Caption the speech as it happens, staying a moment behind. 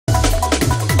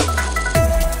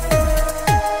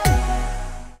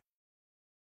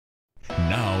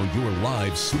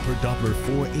live Super Doppler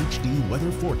 4 HD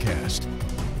weather forecast.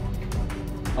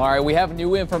 All right, we have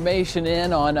new information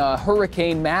in on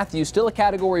Hurricane Matthew, still a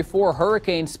Category 4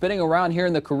 hurricane spinning around here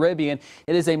in the Caribbean.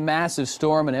 It is a massive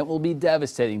storm and it will be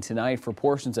devastating tonight for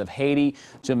portions of Haiti,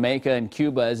 Jamaica, and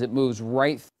Cuba as it moves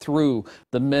right through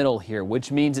the middle here,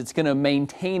 which means it's going to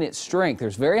maintain its strength.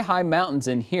 There's very high mountains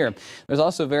in here. There's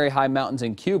also very high mountains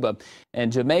in Cuba,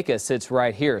 and Jamaica sits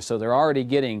right here. So they're already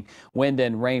getting wind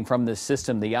and rain from this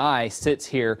system. The eye sits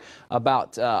here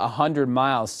about 100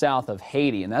 miles south of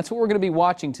Haiti, and that's what we're going to be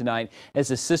watching tonight as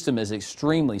the system is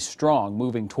extremely strong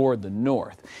moving toward the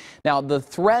north. Now, the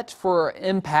threat for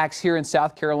impacts here in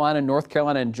South Carolina, North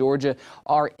Carolina, and Georgia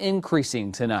are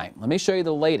increasing tonight. Let me show you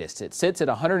the latest. It sits at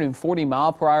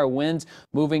 140-mile-per-hour winds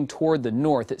moving toward the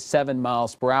north at 7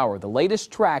 miles per hour. The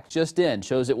latest track just in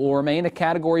shows it will remain a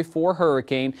Category 4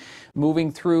 hurricane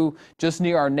moving through just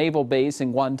near our naval base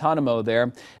in Guantanamo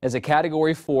there as a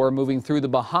Category 4, moving through the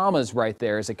Bahamas right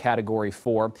there as a Category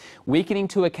 4, weakening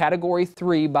to a Category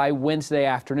 3 by Wednesday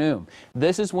afternoon.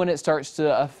 This is when it starts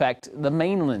to affect the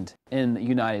mainland in the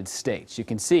United States. You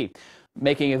can see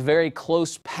making a very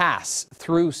close pass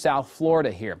through South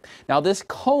Florida here. Now, this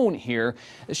cone here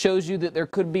shows you that there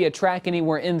could be a track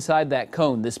anywhere inside that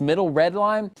cone. This middle red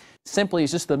line simply is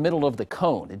just the middle of the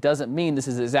cone. It doesn't mean this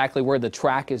is exactly where the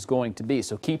track is going to be,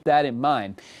 so keep that in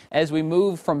mind. As we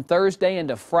move from Thursday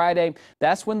into Friday,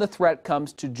 that's when the threat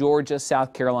comes to Georgia,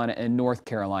 South Carolina, and North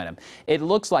Carolina. It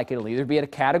looks like it'll either be at a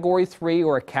Category 3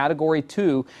 or a Category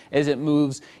 2 as it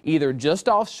moves either just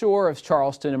offshore of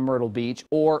Charleston and Myrtle Beach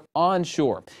or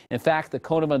onshore. In fact, the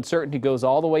cone of uncertainty goes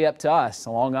all the way up to us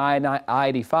along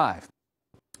I-85.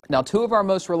 Now, two of our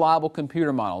most reliable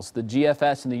computer models, the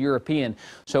GFS and the European,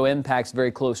 show impacts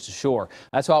very close to shore.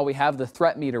 That's why we have the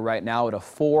threat meter right now at a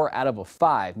 4 out of a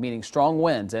 5, meaning strong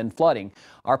winds and flooding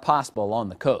are possible along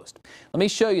the coast. Let me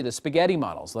show you the spaghetti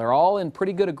models. They're all in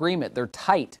pretty good agreement. They're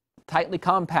tightly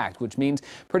compact, which means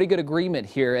pretty good agreement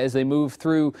here as they move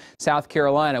through South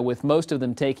Carolina, with most of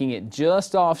them taking it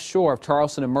just offshore of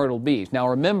Charleston and Myrtle Beach. Now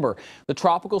remember, the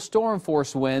tropical storm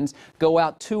force winds go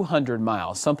out 200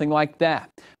 miles, something like that.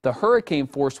 The hurricane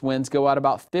force winds go out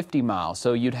about 50 miles.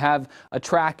 So you'd have a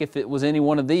track, if it was any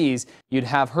one of these, you'd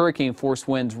have hurricane force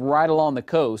winds right along the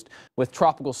coast, with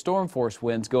tropical storm force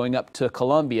winds going up to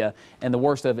Columbia and the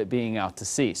worst of it being out to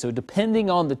sea. So depending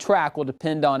on the track will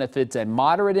depend on if it's a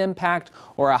moderate impact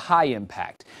or a high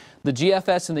impact. The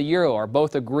GFS and the Euro are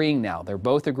both agreeing now. They're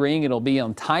both agreeing it'll be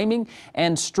on timing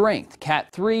and strength. Cat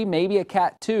 3, maybe a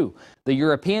Cat 2. The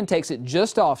European takes it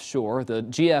just offshore. The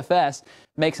GFS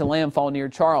makes a landfall near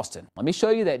Charleston. Let me show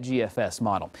you that GFS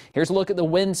model. Here's a look at the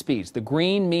wind speeds. The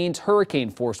green means hurricane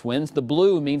force winds. The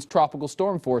blue means tropical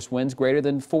storm force winds greater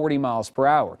than 40 miles per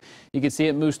hour. You can see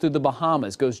it moves through the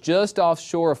Bahamas, goes just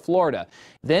offshore of Florida.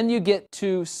 Then you get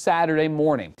to Saturday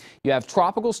morning. You have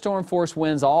tropical storm force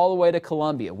winds all the way to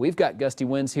Columbia. We've got gusty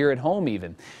winds here at home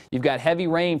even. You've got heavy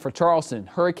rain for Charleston,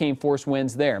 hurricane force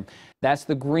winds there. That's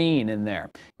the green in there.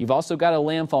 You've also got a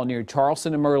landfall near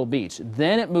Charleston and Myrtle Beach.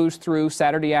 Then it moves through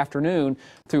Saturday afternoon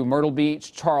through Myrtle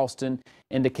Beach, Charleston,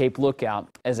 into Cape Lookout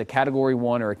as a Category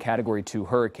 1 or a Category 2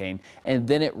 hurricane. And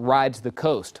then it rides the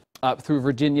coast up through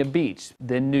Virginia Beach,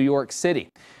 then New York City.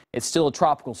 It's still a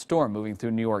tropical storm moving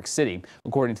through New York City,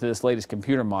 according to this latest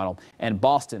computer model, and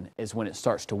Boston is when it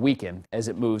starts to weaken as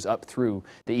it moves up through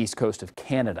the east coast of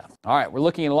Canada. All right, we're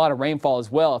looking at a lot of rainfall as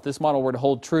well. If this model were to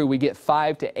hold true, we get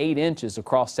 5 to 8 inches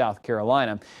across South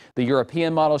Carolina. The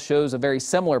European model shows a very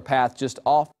similar path just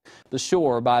off the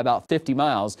shore by about 50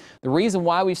 miles. The reason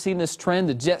why we've seen this trend,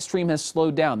 the jet stream has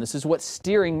slowed down. This is what's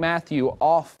steering Matthew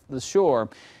off the shore.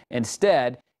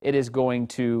 Instead, it is going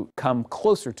to come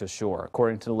closer to shore,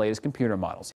 according to the latest computer models.